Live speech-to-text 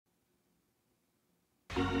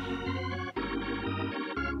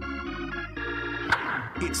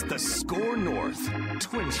It's the SKOR North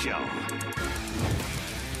Twins Show.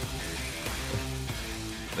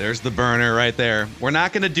 There's the burner right there. We're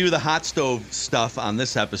not going to do the hot stove stuff on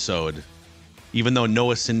this episode, even though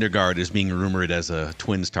Noah Syndergaard is being rumored as a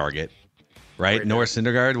Twins target. Right? Noah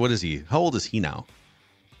Syndergaard, what is he? How old is he now?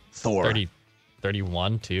 Thor.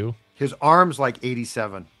 31, too. His arm's like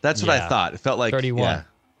 87. That's what I thought. It felt like 31. Yeah.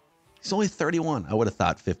 He's only 31. I would have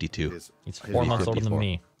thought 52. He's 4 months older than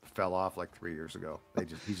me. Fell off like 3 years ago.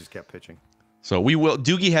 He just kept pitching. So we will.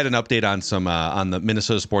 Doogie had an update on some on the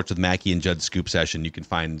Minnesota Sports with Mackey and Judd scoop session. You can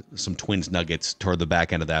find some Twins nuggets toward the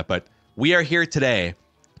back end of that. But we are here today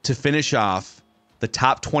to finish off the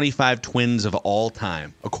top 25 Twins of all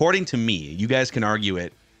time. According to me, you guys can argue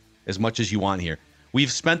it as much as you want here.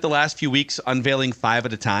 We've spent the last few weeks unveiling 5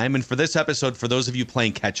 at a time. And for this episode, for those of you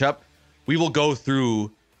playing catch up, we will go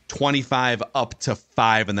through 25 up to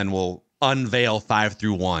 5, and then we'll unveil 5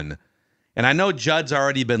 through 1. And I know Judd's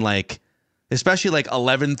already been like, especially like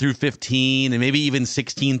 11 through 15 and maybe even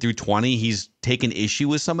 16 through 20, he's taken issue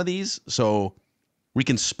with some of these. So we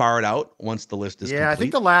can spar it out once the list is complete. I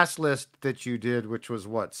think the last list that you did, which was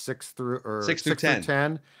what, 6 through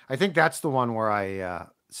 10. I think that's the one where I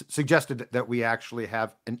suggested that we actually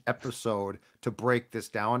have an episode to break this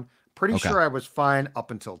down. Pretty sure I was fine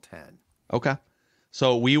up until 10. Okay.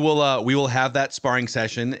 So we will have that sparring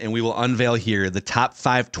session, and we will unveil here the top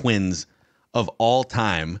 5 Twins of all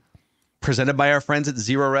time, presented by our friends at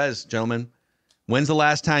Zero Res. Gentlemen, when's the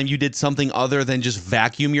last time you did something other than just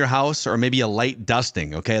vacuum your house or maybe a light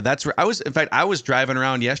dusting? Okay, that's where I was driving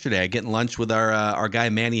around yesterday, getting lunch with our guy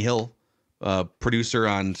Manny Hill, producer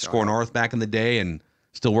on SKOR North back in the day, and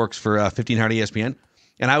still works for 1500 ESPN.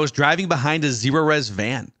 And I was driving behind a Zero Res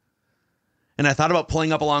van. And I thought about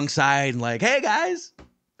pulling up alongside and like, hey, guys,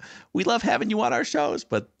 we love having you on our shows.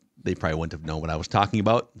 But they probably wouldn't have known what I was talking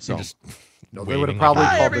about. So they would have probably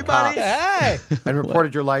called everybody. the cops and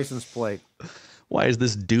reported your license plate. Why is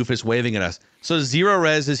this doofus waving at us? So Zero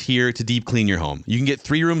Res is here to deep clean your home. You can get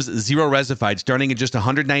 3 rooms Zero Resified starting at just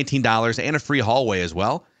 $119 and a free hallway as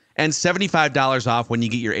well. And $75 off when you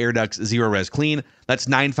get your air ducts Zero Res clean. That's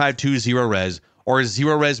 952 Zero Res or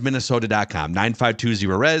ZeroResMinnesota.com. 952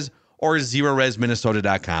 Zero Res or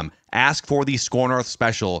ZeroResMinnesota.com. Ask for the SKOR North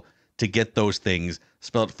special to get those things.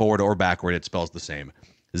 Spell it forward or backward. It spells the same.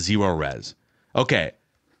 Zero Res. Okay.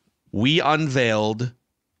 We unveiled,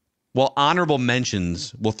 honorable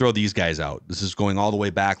mentions. We'll throw these guys out. This is going all the way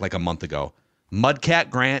back like a month ago. Mudcat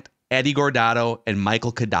Grant, Eddie Gordado, and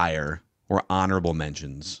Michael Kadire were honorable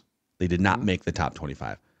mentions. They did not make the top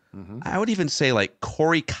 25. I would even say like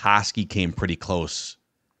Corey Koski came pretty close.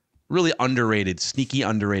 Really underrated, sneaky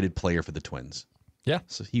underrated player for the Twins. Yeah.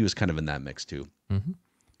 So he was kind of in that mix too.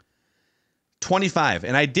 25.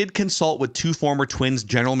 And I did consult with 2 former Twins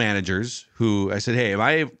general managers who I said, hey, am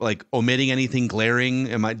I like omitting anything glaring?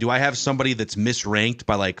 Do I have somebody that's misranked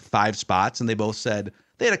by like 5 spots? And they both said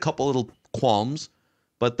they had a couple little qualms,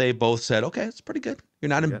 but they both said, okay, it's pretty good. You're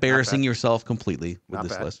not embarrassing yourself completely with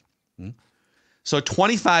this list. So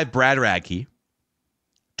 25, Brad Radke.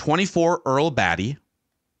 24, Earl Batty.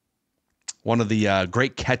 One of the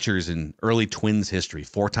great catchers in early Twins history,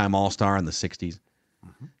 4-time All-Star in the 60s.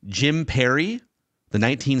 Jim Perry, the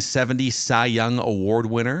 1970 Cy Young Award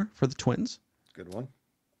winner for the Twins. Good one.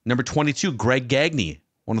 Number 22, Greg Gagne,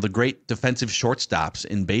 one of the great defensive shortstops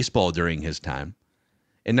in baseball during his time.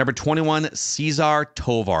 And number 21, Cesar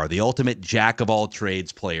Tovar, the ultimate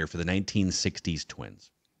jack-of-all-trades player for the 1960s Twins.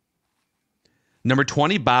 Number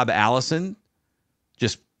 20, Bob Allison,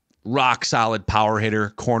 just rock-solid power hitter,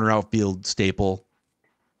 corner outfield staple,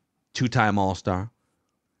 2-time All-Star.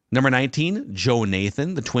 Number 19, Joe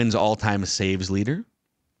Nathan, the Twins' all-time saves leader.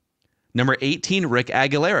 Number 18, Rick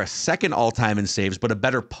Aguilera, second all-time in saves, but a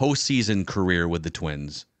better postseason career with the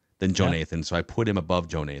Twins than Joe Nathan, so I put him above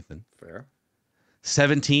Joe Nathan. Fair.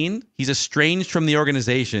 17, he's estranged from the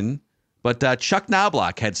organization, but Chuck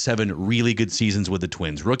Knobloch had 7 really good seasons with the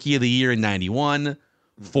Twins. Rookie of the Year in 91,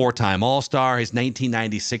 4-time All-Star, his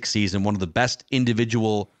 1996 season, one of the best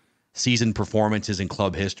individual season performances in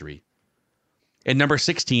club history. And number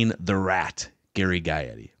 16, the Rat, Gary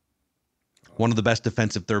Gaetti. One of the best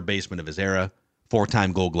defensive third basemen of his era,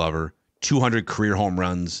 4-time Gold Glover, 200 career home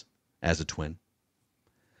runs as a Twin.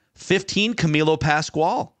 15, Camilo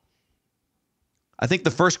Pascual. I think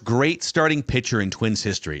the first great starting pitcher in Twins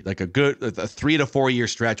history, like a 3 to 4 year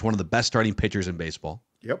stretch, one of the best starting pitchers in baseball.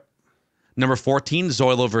 Yep. Number 14,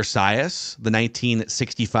 Zoilo Versalles, the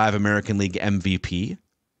 1965 American League MVP.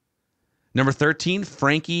 Number 13,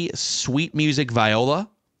 Frankie Sweet Music Viola,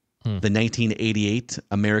 the 1988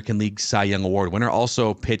 American League Cy Young Award winner.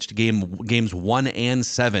 Also pitched games 1 and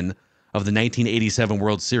 7 of the 1987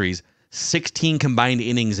 World Series. 16 combined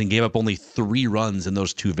innings and gave up only 3 runs in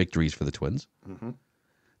those 2 victories for the Twins.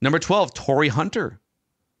 Number 12, Torrey Hunter.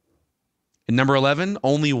 And number 11,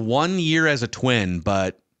 only 1 year as a Twin,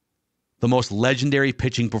 but the most legendary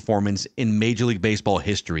pitching performance in Major League Baseball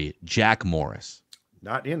history, Jack Morris.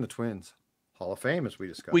 Not in the Twins Hall of Fame, as we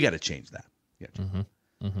discussed. We got to change that.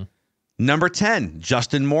 Number 10,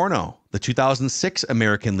 Justin Morneau, the 2006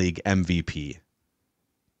 American League MVP.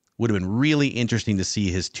 Would have been really interesting to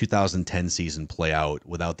see his 2010 season play out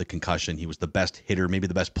without the concussion. He was the best hitter, maybe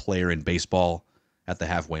the best player in baseball at the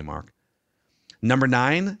halfway mark. Number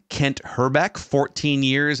 9, Kent Herbeck, 14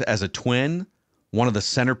 years as a Twin, one of the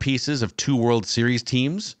centerpieces of 2 World Series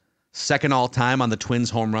teams, second all-time on the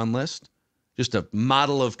Twins home run list. Just a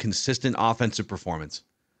model of consistent offensive performance.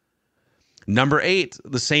 Number 8,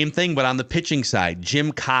 the same thing, but on the pitching side,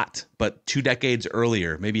 Jim Cott, but 2 decades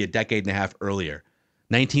earlier, maybe a decade and a half earlier.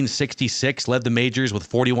 1966, led the majors with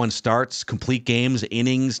 41 starts, complete games,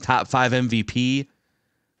 innings, top 5 MVP,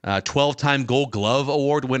 12-time Gold Glove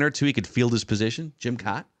Award winner, too. He could field his position, Jim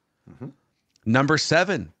Cott. Number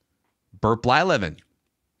 7, Burt Blyleven.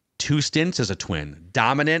 2 stints as a Twin.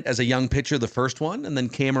 Dominant as a young pitcher, the first one, and then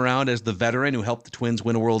came around as the veteran who helped the Twins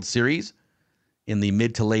win a World Series in the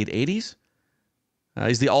mid to late 80s.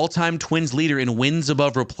 He's the all-time Twins leader in wins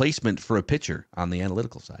above replacement for a pitcher on the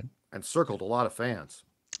analytical side. And circled a lot of fans.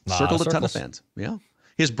 Circled a ton of fans. Yeah.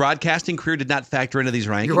 His broadcasting career did not factor into these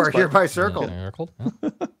rankings. You are hereby circled.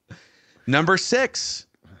 Number 6,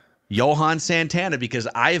 Johan Santana, because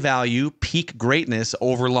I value peak greatness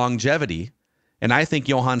over longevity. And I think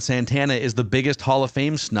Johan Santana is the biggest Hall of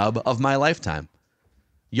Fame snub of my lifetime.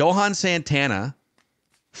 Johan Santana,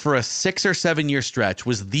 for a 6 or 7 year stretch,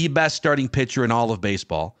 was the best starting pitcher in all of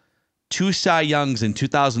baseball. 2 Cy Youngs in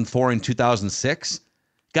 2004 and 2006.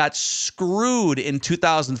 Got screwed in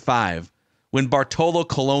 2005 when Bartolo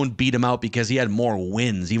Colon beat him out because he had more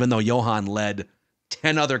wins, even though Johan led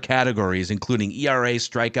 10 other categories, including ERA,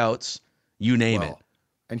 strikeouts, you name it.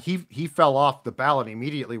 And he fell off the ballot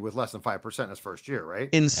immediately with less than 5% his first year, right?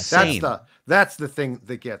 Insane. That's the thing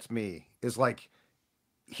that gets me, is like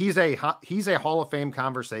he's a Hall of Fame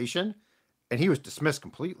conversation, and he was dismissed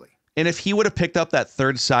completely. And if he would have picked up that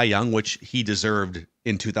 3rd Cy Young, which he deserved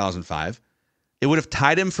in 2005, it would have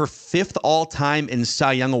tied him for 5th all-time in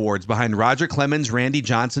Cy Young awards behind Roger Clemens, Randy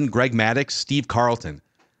Johnson, Greg Maddux, Steve Carlton.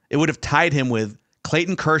 It would have tied him with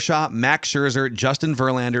Clayton Kershaw, Max Scherzer, Justin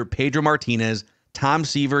Verlander, Pedro Martinez, Tom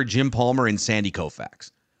Seaver, Jim Palmer, and Sandy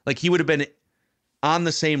Koufax. Like, he would have been on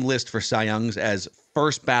the same list for Cy Youngs as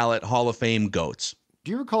first ballot Hall of Fame GOATs.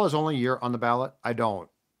 Do you recall his only year on the ballot? I don't.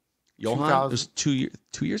 Johan, it was 2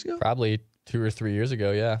 years ago? Probably 2 or 3 years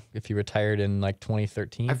ago, yeah. If he retired in like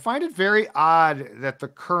 2013. I find it very odd that the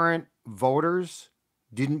current voters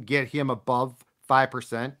didn't get him above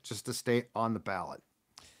 5% just to stay on the ballot.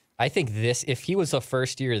 I think if he was a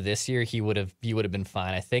first year this year, he would have been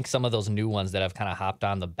fine. I think some of those new ones that have kind of hopped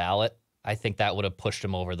on the ballot, I think that would have pushed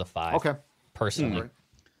him over the 5. Okay. Personally.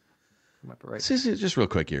 Might be right. Just real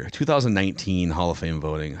quick here. 2019 Hall of Fame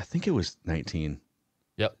voting. I think it was 19.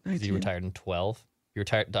 Yep. 19. He retired in 12. He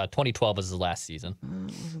retired 2012 was his last season.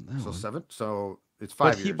 So 7. So it's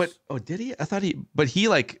 5 years. Did he? I thought he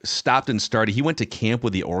like stopped and started. He went to camp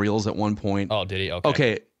with the Orioles at one point. Oh, did he?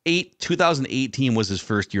 Okay. 2018 was his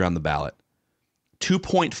first year on the ballot.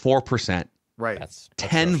 2.4%. Right. That's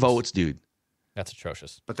 10 atrocious. votes, dude. That's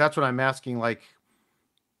atrocious. But that's what I'm asking. Like,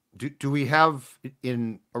 do we have,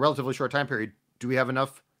 in a relatively short time period, do we have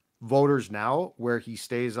enough voters now where he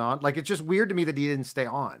stays on? Like, it's just weird to me that he didn't stay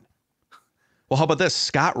on. Well, how about this?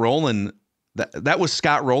 Scott Rowland, that was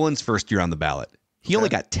Scott Rowland's first year on the ballot. He only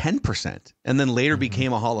got 10% and then later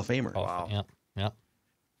became a Hall of Famer. Oh, wow. Yeah.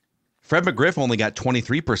 Fred McGriff only got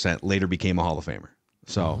 23%, later became a Hall of Famer.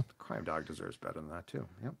 So Crime Dog deserves better than that too.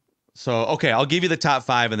 Yep. So, okay, I'll give you the top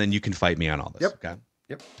 5 and then you can fight me on all this. Yep. Okay.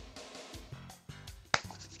 Yep.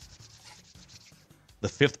 The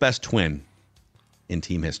 5th best Twin in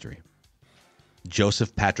team history,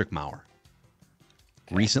 Joseph Patrick Maurer.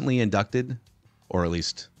 Recently inducted, or at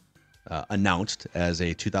least announced as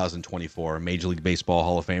a 2024 Major League Baseball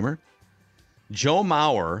Hall of Famer. Joe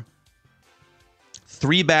Maurer,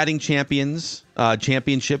 3 batting championships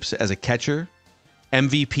as a catcher,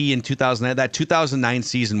 MVP in 2009. That 2009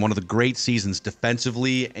 season, one of the great seasons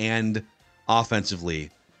defensively and offensively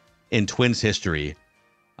in Twins history.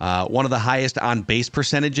 One of the highest on base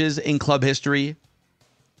percentages in club history,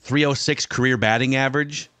 306 career batting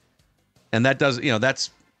average. And that does, that's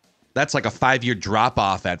that's like a 5-year drop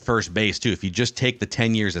off at first base too. If you just take the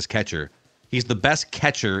 10 years as catcher, he's the best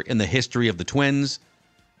catcher in the history of the Twins.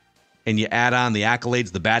 And you add on the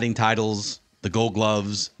accolades, the batting titles, the Gold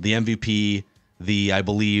Gloves, the MVP, the, I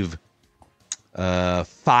believe,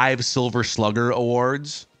 5 Silver Slugger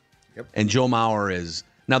awards. Yep. And Joe Mauer is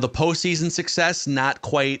now the postseason success, not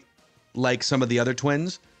quite like some of the other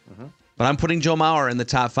Twins, but I'm putting Joe Mauer in the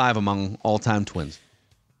top 5 among all-time Twins.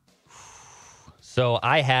 So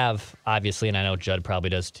I have, obviously, and I know Judd probably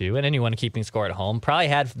does too, and anyone keeping score at home, probably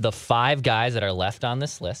had the 5 guys that are left on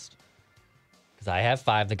this list. Because I have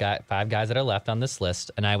 5 guys that are left on this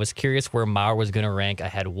list, and I was curious where Mauer was going to rank. I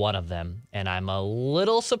had one of them, and I'm a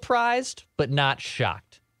little surprised, but not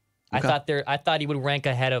shocked. Okay. I thought he would rank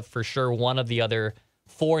ahead of, for sure, one of the other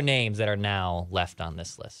 4 names that are now left on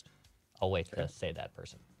this list. I'll wait to say that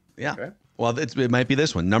person. Yeah. Okay. Well, it might be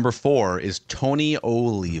this one. Number 4 is Tony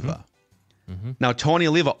Oliva. Now, Tony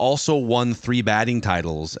Oliva also won 3 batting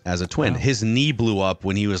titles as a Twin. Wow. His knee blew up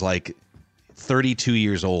when he was like 32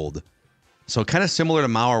 years old. So kind of similar to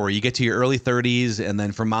Mauer, where you get to your early 30s, and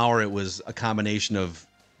then for Mauer, it was a combination of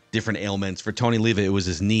different ailments. For Tony Oliva, it was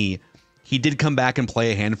his knee. He did come back and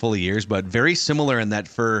play a handful of years, but very similar in that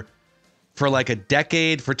for like a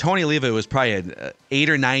decade, for Tony Oliva, it was probably an 8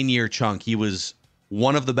 or 9 year chunk. He was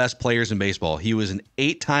one of the best players in baseball. He was an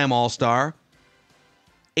 8-time All-Star,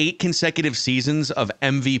 8 consecutive seasons of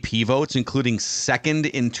MVP votes, including second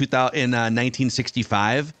in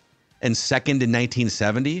 1965 and second in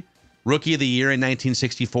 1970. Rookie of the year in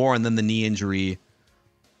 1964, and then the knee injury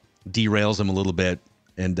derails him a little bit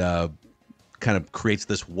and kind of creates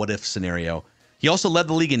this what-if scenario. He also led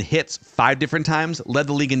the league in hits 5 different times, led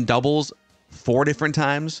the league in doubles 4 different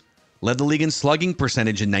times, led the league in slugging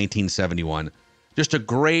percentage in 1971. Just a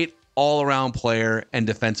great all-around player and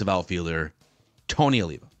defensive outfielder, Tony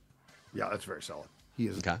Oliva. Yeah, that's very solid. He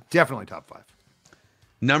is definitely top 5.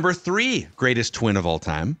 Number 3, greatest Twin of all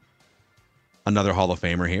time. Another Hall of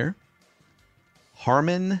Famer here.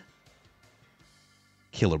 Harmon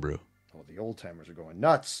Killebrew. Oh, the old timers are going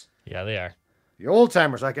nuts. Yeah, they are. The old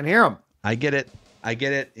timers, I can hear them. I get it.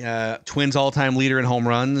 Twins all-time leader in home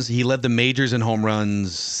runs. He led the majors in home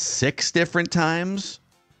runs 6 different times.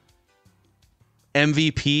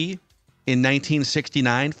 MVP in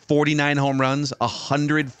 1969, 49 home runs,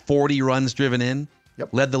 140 runs driven in. Yep.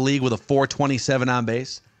 Led the league with a 427 on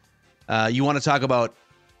base. You want to talk about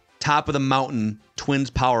top of the mountain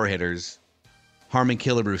Twins power hitters. Harmon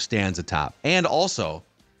Killebrew stands atop, and also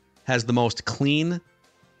has the most clean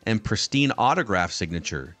and pristine autograph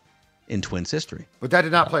signature in Twins history. But that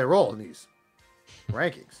did not play a role in these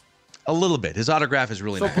rankings. A little bit. His autograph is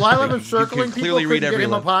really nice. So Blyleven circling you clearly people read couldn't every get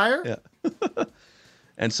him up higher? Yeah.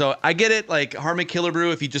 And so I get it. Like Harmon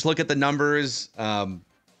Killebrew, if you just look at the numbers,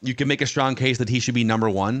 you can make a strong case that he should be number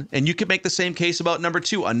 1. And you could make the same case about number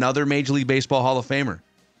 2, another Major League Baseball Hall of Famer.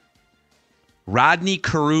 Rodney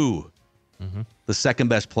Carew, the second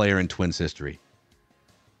best player in Twins history.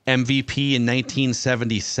 MVP in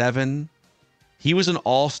 1977. He was an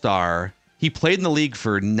all-star. He played in the league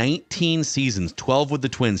for 19 seasons, 12 with the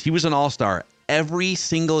Twins. He was an all-star every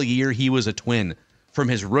single year he was a Twin, from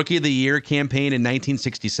his Rookie of the Year campaign in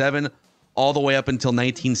 1967 all the way up until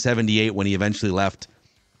 1978 when he eventually left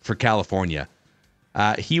for California.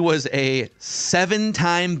 He was a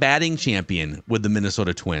 7-time batting champion with the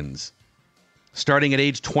Minnesota Twins. Starting at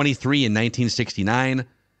age 23 in 1969,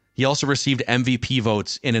 he also received MVP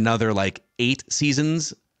votes in another 8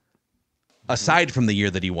 seasons, aside from the year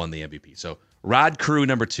that he won the MVP. So Rod Carew,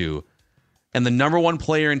 number 2, and the number 1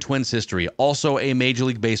 player in Twins history, also a Major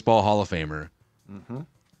League Baseball Hall of Famer.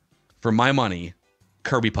 For my money,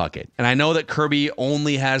 Kirby Puckett. And I know that Kirby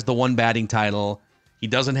only has the 1 batting title. He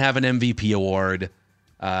doesn't have an MVP award.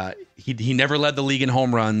 He never led the league in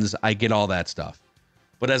home runs. I get all that stuff.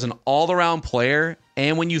 But as an all-around player,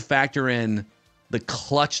 and when you factor in the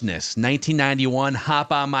clutchness, 1991,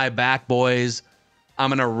 hop on my back, boys. I'm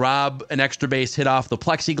going to rob an extra base hit off the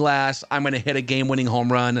plexiglass. I'm going to hit a game-winning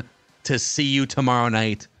home run to see you tomorrow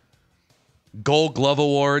night. Gold Glove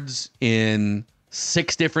Awards in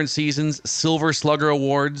 6 different seasons. Silver Slugger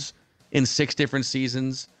Awards in 6 different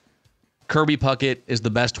seasons. Kirby Puckett is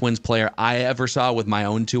the best Twins player I ever saw with my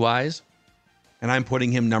own 2 eyes. And I'm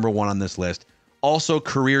putting him number 1 on this list. Also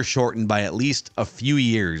career shortened by at least a few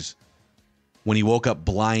years when he woke up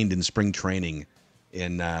blind in spring training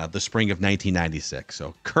in the spring of 1996.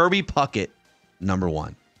 So Kirby Puckett, number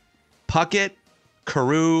 1. Puckett,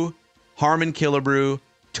 Carew, Harmon Killebrew,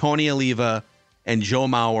 Tony Oliva, and Joe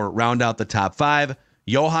Mauer round out the top 5.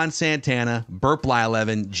 Johan Santana, Burt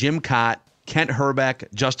Blyleven, Jim Cott, Kent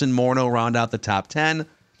Herbeck, Justin Morneau round out the top 10.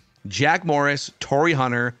 Jack Morris, Torrey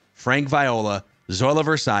Hunter, Frank Viola, Zoila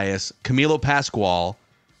Versailles, Camilo Pascual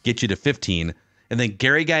get you to 15. And then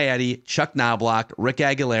Gary Gaetti, Chuck Knobloch, Rick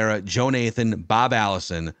Aguilera, Joe Nathan, Bob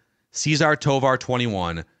Allison, Cesar Tovar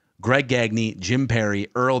 21, Greg Gagne, Jim Perry,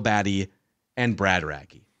 Earl Batty, and Brad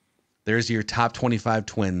Radke. There's your top 25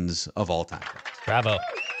 Twins of all time. Bravo.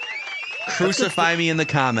 Crucify me in the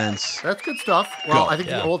comments. That's good stuff. Well, Go. I think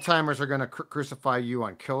the old timers are going to crucify you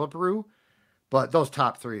on Killebrew, but those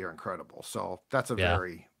top three are incredible. So that's a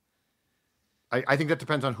very. I think that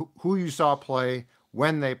depends on who you saw play,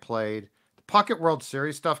 when they played. The Pocket World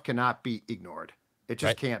Series stuff cannot be ignored. It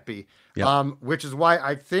just can't be. Yep. Which is why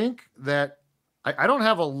I think that I don't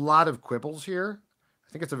have a lot of quibbles here.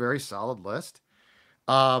 I think it's a very solid list.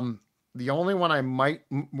 The only one I might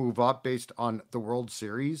move up based on the World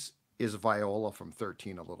Series is Viola from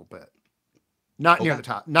 13 a little bit. Not near the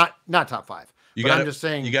top, not top 5. I'm just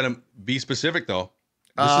saying you got to be specific though.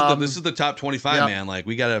 This is the top 25, man. Like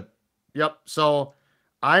we got to. Yep. So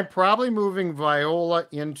I'm probably moving Viola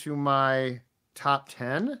into my top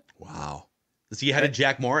 10. Wow. Is he ahead of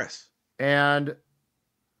Jack Morris? And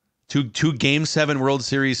two Game 7 World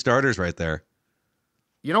Series starters right there.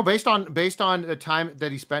 You know, based on the time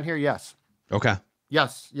that he spent here, yes. Okay.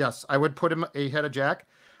 Yes. I would put him ahead of Jack.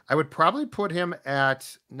 I would probably put him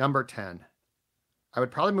at number 10. I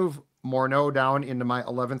would probably move Morneau down into my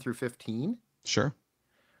 11 through 15. Sure.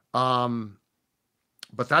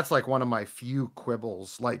 But that's like one of my few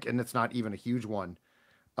quibbles, and it's not even a huge one.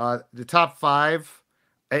 The top 5,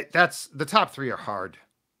 the top 3 are hard.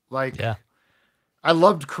 I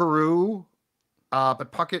loved Carew,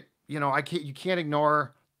 but Puckett, you can't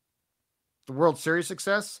ignore the World Series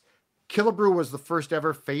success. Killebrew was the first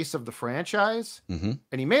ever face of the franchise, and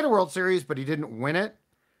he made a World Series, but he didn't win it.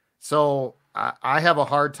 So I have a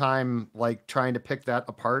hard time trying to pick that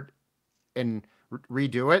apart and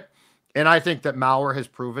redo it. And I think that Mauer has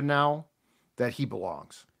proven now that he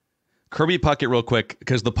belongs. Kirby Puckett, real quick,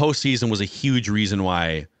 because the postseason was a huge reason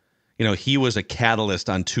why, he was a catalyst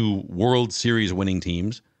on 2 World Series winning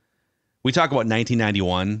teams. We talk about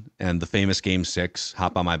 1991 and the famous Game 6,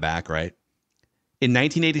 Hop on My Back, right? In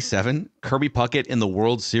 1987, Kirby Puckett in the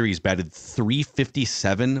World Series batted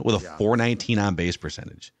 .357 with a .419 on base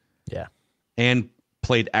percentage. Yeah. And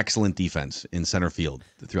played excellent defense in center field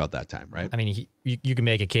throughout that time, right? I mean, you can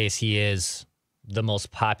make a case he is the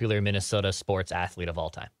most popular Minnesota sports athlete of all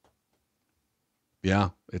time. Yeah,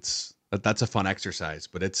 that's a fun exercise,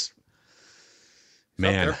 but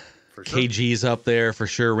man, sure. KG's up there for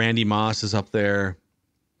sure. Randy Moss is up there.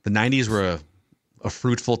 The 90s were a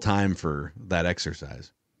fruitful time for that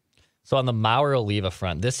exercise. So on the Mauer Oliva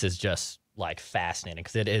front, this is just fascinating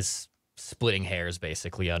because it is splitting hairs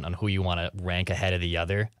basically on who you want to rank ahead of the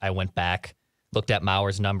other. I went back, looked at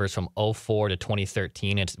Mauer's numbers from 2004 to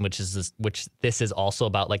 2013, which this is also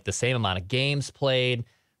about the same amount of games played.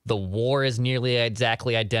 The WAR is nearly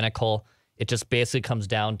exactly identical. It just basically comes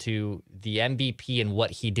down to the MVP and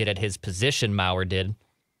what he did at his position. Mauer did.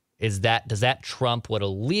 Does that trump what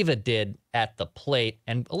Oliva did at the plate?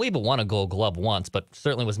 And Oliva won a Gold Glove once, but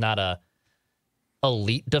certainly was not a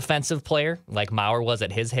elite defensive player like Mauer was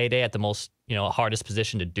at his heyday at the most, hardest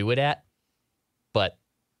position to do it at. But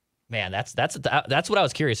man, that's what I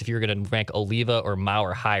was curious if you were going to rank Oliva or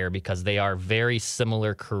Mauer higher, because they are very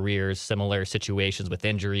similar careers, similar situations with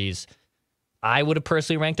injuries. I would have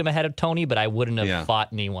personally ranked him ahead of Tony, but I wouldn't have fought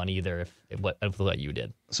anyone either if what you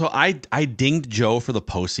did. So I dinged Joe for the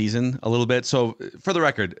postseason a little bit. So for the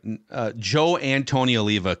record, Joe and Tony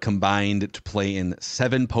Oliva combined to play in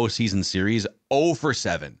 7 postseason series, 0 for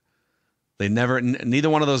 7. Neither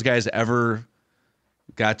one of those guys ever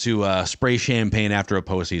got to spray champagne after a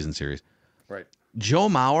postseason series. Right. Joe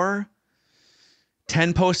Mauer,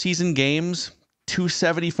 10 postseason games,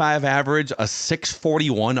 275 average, a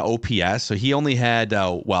 641 OPS. So he only had,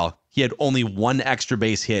 he had only 1 extra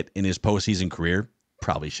base hit in his postseason career.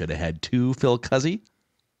 Probably should have had 2, Phil Cuzzy.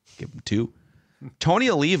 Give him 2. Tony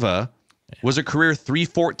Oliva was a career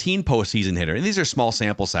 314 postseason hitter. And these are small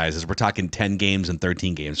sample sizes. We're talking 10 games and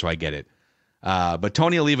 13 games, so I get it. But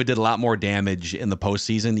Tony Oliva did a lot more damage in the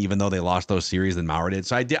postseason, even though they lost those series than Mauer did.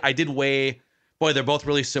 So I did weigh, they're both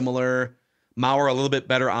really similar. Mauer a little bit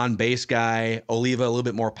better on base guy. Oliva a little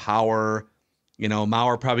bit more power.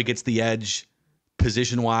 Mauer probably gets the edge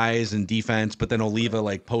position wise and defense, but then Oliva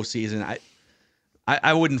postseason.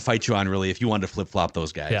 I wouldn't fight you on really if you wanted to flip flop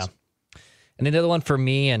those guys. Yeah. And then the other one for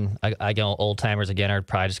me, and I know old timers again are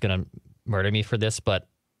probably just gonna murder me for this, but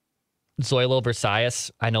Zoilo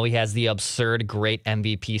Versailles, I know he has the absurd great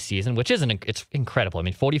MVP season, which it's incredible. I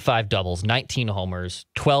mean, 45 doubles, 19 homers,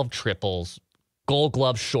 12 triples, Gold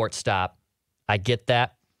Glove shortstop. I get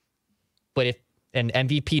that. But And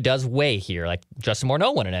MVP does weigh here. Like Justin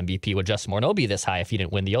Morneau won an MVP. Would Justin Morneau be this high if he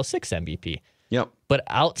didn't win the 06 MVP? Yep. But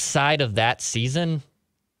outside of that season,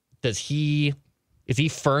 is he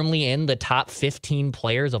firmly in the top 15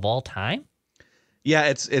 players of all time? Yeah,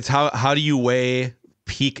 it's how do you weigh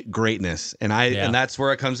peak greatness? And that's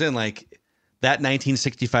where it comes in. Like that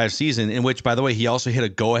 1965 season, in which, by the way, he also hit a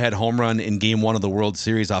go-ahead home run in Game 1 of the World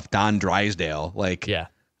Series off Don Drysdale. Like,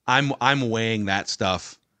 I'm weighing that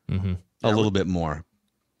stuff a little bit more.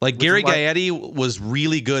 Like Gary Gaetti was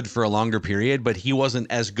really good for a longer period, but he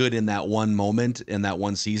wasn't as good in that one moment in that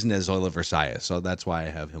one season as Oliver Versailles. So that's why I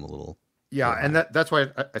have him a little. Yeah, and that's why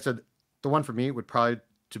I said the one for me would probably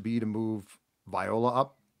to move Viola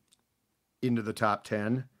up into the top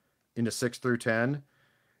 10, into 6 through 10.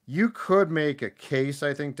 You could make a case,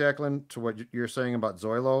 I think, Declan, to what you're saying about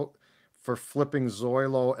Zoilo, for flipping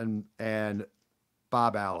Zoilo and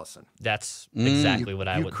Bob Allison. That's exactly what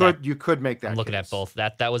I would. You could make that. I'm looking case. at both.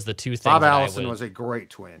 That was the two things. Bob Allison was a great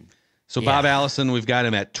twin. So Bob Allison, we've got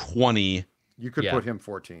him at 20. You could put him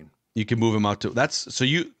 14. You could move him up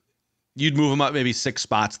to you'd move him up maybe 6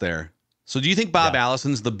 spots there. So do you think Bob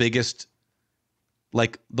Allison's the biggest,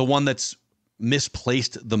 like the one that's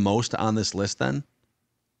misplaced the most on this list? Then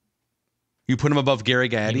you put him above Gary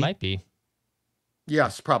Gaetti? He might be.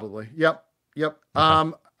 Yes, probably. Yep.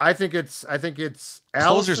 Okay. I think it's Allison.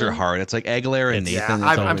 Closers are hard. It's like Aguilera and Nathan. Yeah,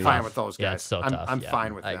 I'm fine with those guys. Yeah, it's so tough. I'm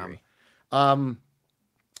fine with them. Agree.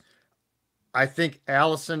 I think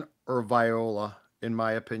Allison or Viola, in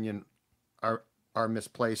my opinion, are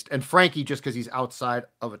misplaced. And Frankie, just because he's outside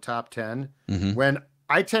of a top 10, when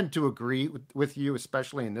I tend to agree with you,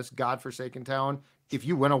 especially in this godforsaken town, if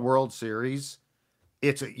you win a World Series,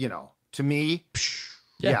 it's to me,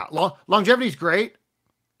 longevity's great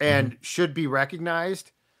and should be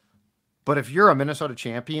recognized. But if you're a Minnesota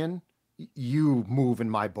champion, you move in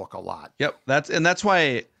my book a lot. Yep. That's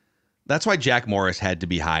why Jack Morris had to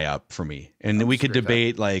be high up for me. And we could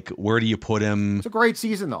debate like, where do you put him? It's a great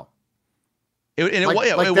season though.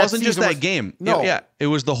 It wasn't just that game. No. It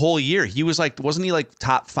was the whole year. He was like, wasn't he like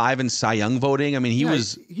top 5 in Cy Young voting? I mean,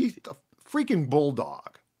 he's a freaking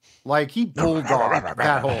bulldog. Like he bulldogged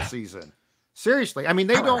that whole season. Seriously. I mean,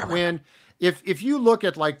 they don't win. If you look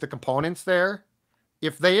at like the components there,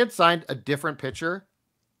 if they had signed a different pitcher,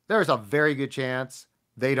 there's a very good chance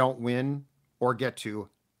they don't win or get to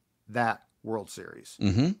that World Series.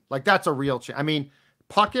 Like that's a real chance. I mean,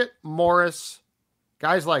 Puckett, Morris,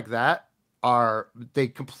 guys like that they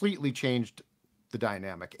completely changed the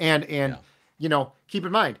dynamic. And keep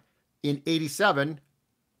in mind, in 87,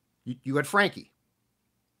 you had Frankie.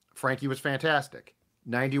 Frankie was fantastic.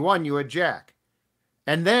 91, you had Jack.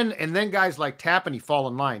 And then guys like Tapani fall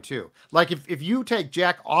in line too. Like if you take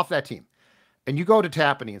Jack off that team and you go to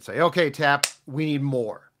Tapani and say, okay, Tap, we need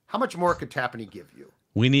more. How much more could Tapani give you?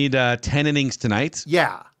 We need 10 innings tonight.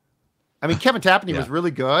 Yeah. I mean, Kevin Tapani was really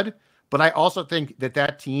good, but I also think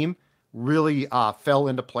that team really fell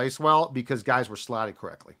into place well because guys were slotted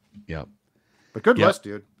correctly. Yep. But good list,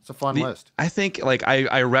 dude. It's a fun list. I think like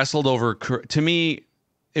I wrestled over, to me,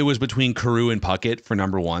 it was between Carew and Puckett for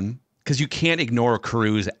number 1. Because you can't ignore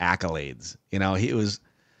Carew's accolades. He was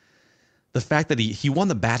the fact that he won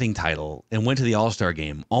the batting title and went to the All-Star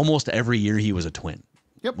game almost every year he was a Twin,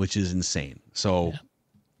 which is insane. So,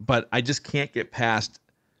 but I just can't get past.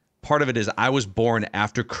 Part of it is I was born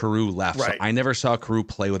after Carew left, so I never saw Carew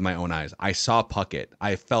play with my own eyes. I saw Puckett.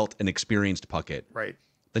 I felt and experienced Puckett. Right.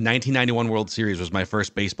 The 1991 World Series was my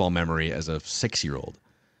first baseball memory as a 6-year-old.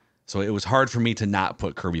 So it was hard for me to not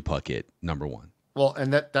put Kirby Puckett number 1. Well,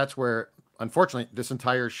 and that's where, unfortunately, this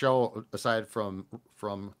entire show, aside from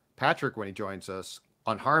Patrick when he joins us,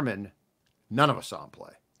 on Harmon, none of us saw him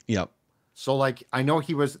play. Yep. So, like, I know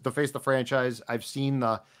he was the face of the franchise. I've seen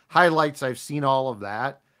the highlights. I've seen all of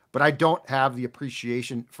that. But I don't have the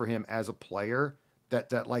appreciation for him as a player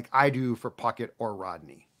that like I do for Puckett or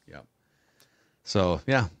Rodney. Yep. So,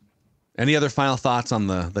 yeah. Any other final thoughts on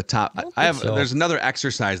the top? There's another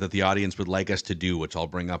exercise that the audience would like us to do, which I'll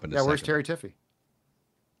bring up in a second. Where's Terry Tiffy?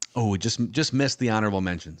 Oh, we just missed the honorable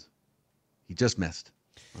mentions. He just missed,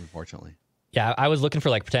 unfortunately. Yeah, I was looking for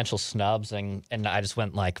like potential snubs, and I just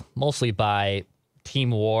went like mostly by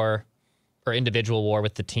team WAR or individual WAR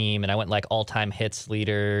with the team, and I went like all-time hits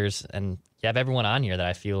leaders, and you have everyone on here that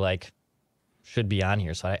I feel like should be on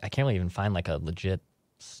here. So I can't really even find like a legit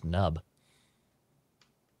snub.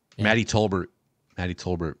 Yeah. Matty Tolbert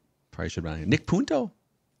probably should be on here. Nick Punto,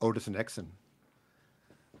 Otis Nixon.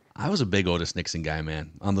 I was a big Otis Nixon guy,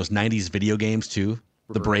 man. On those 90s video games, too.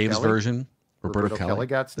 The Braves Kelly? version. Roberto Kelly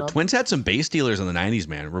got snubbed. The Twins had some base stealers in the 90s,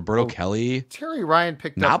 man. Roberto Kelly. Terry Ryan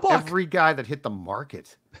picked up every guy that hit the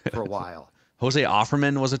market for a while. Jose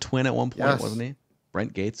Offerman was a Twin at one point, wasn't he?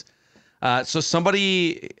 Brent Gates. So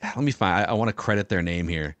somebody, let me find, I want to credit their name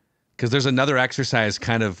here because there's another exercise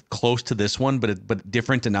kind of close to this one, but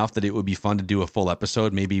different enough that it would be fun to do a full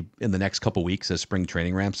episode maybe in the next couple weeks as spring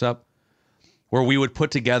training ramps up, where we would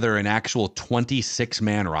put together an actual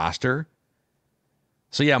 26-man roster.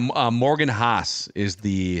 So yeah, Morgan Haas is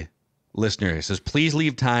the listener. He says, please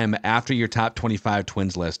leave time after your top 25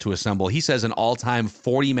 Twins list to assemble. He says an all-time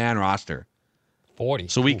 40-man roster. 40.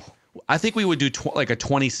 So I think we would do like a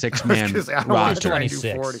 26-man roster.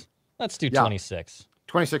 26. Let's do 26.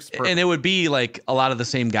 26 is perfect. And it would be like a lot of the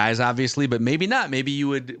same guys, obviously, but maybe not. Maybe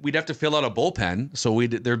we'd have to fill out a bullpen. So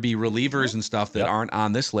there'd be relievers and stuff that aren't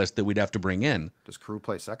on this list that we'd have to bring in. Does Crew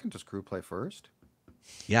play second? Does Crew play first?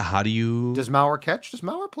 Yeah, how do you... Does Mauer catch? Does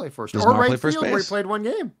Mauer play first? Does or Mauer right play first field base? where he played one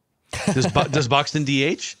game? Does Buxton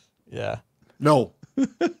DH? Yeah. No.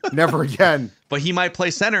 Never again. But he might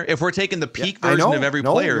play center. If we're taking the peak version of every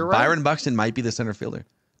player, right. Byron Buxton might be the center fielder.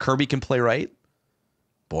 Kirby can play right.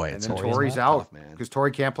 Boy, and it's then always Torrey's tough, out man. because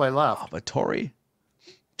Torrey can't play left. Oh, but Torrey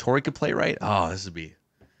could play right. Oh, this would be...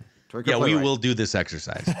 Torrey Yeah, could play we right. will do this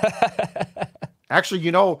exercise. Actually,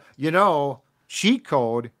 cheat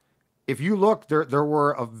code. If you look, there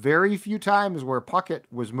were a very few times where Puckett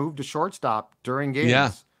was moved to shortstop during games.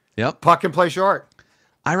 Yeah. Yep. Puck can play short.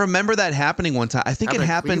 I remember that happening one time. I think it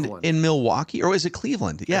happened in Milwaukee, or was it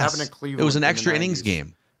Cleveland? Yes. It happened in Cleveland. It was an in the extra innings 90s.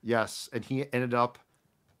 game. Yes, and he ended up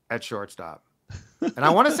at shortstop. And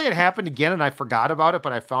I want to say it happened again, and I forgot about it,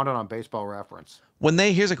 but I found it on Baseball Reference.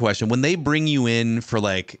 Here's a question. When they bring you in for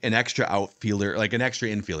like an extra outfielder, like an extra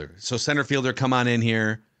infielder, so center fielder, come on in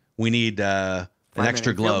here. We need an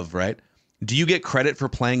extra glove, right? Do you get credit for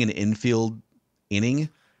playing an infield inning?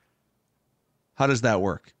 How does that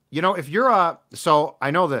work? If you're so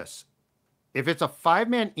I know this. If it's a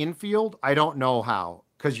 5-man infield, I don't know how,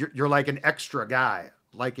 because you're like an extra guy,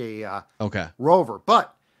 like a rover.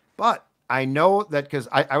 But I know that because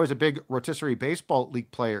I was a big rotisserie baseball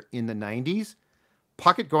league player in the 90s.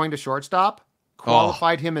 Puckett going to shortstop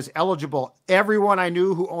qualified him as eligible. Everyone I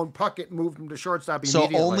knew who owned Puckett moved him to shortstop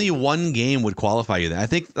immediately. So only one game would qualify you then. I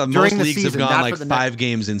think most leagues have gone like 5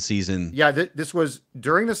 games in season. Yeah, this was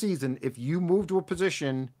during the season. If you moved to a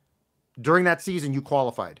position during that season, you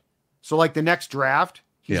qualified. So like the next draft,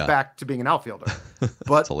 he's back to being an outfielder.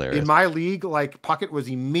 But in my league, like Puckett was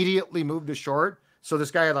immediately moved to short. So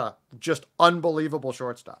this guy had a just unbelievable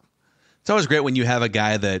shortstop. It's always great when you have a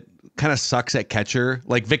guy that kind of sucks at catcher.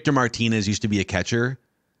 Like Victor Martinez used to be a catcher.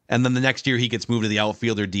 And then the next year he gets moved to the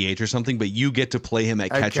outfield or DH or something, but you get to play him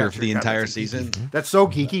at catcher for the entire season. That's so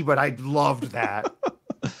geeky, but I loved that.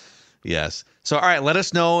 Yes. So, all right, let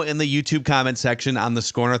us know in the YouTube comment section on the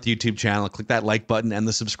SKOR North YouTube channel. Click that like button and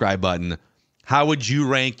the subscribe button. How would you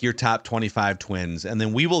rank your top 25 Twins? And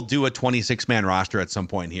then we will do a 26-man roster at some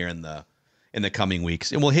point here in the coming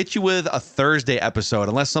weeks. And we'll hit you with a Thursday episode.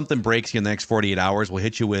 Unless something breaks here in the next 48 hours, we'll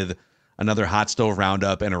hit you with another Hot Stove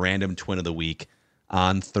Roundup and a random Twin of the Week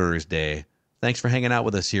on Thursday. Thanks for hanging out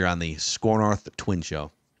with us here on the SKOR North Twin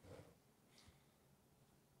Show.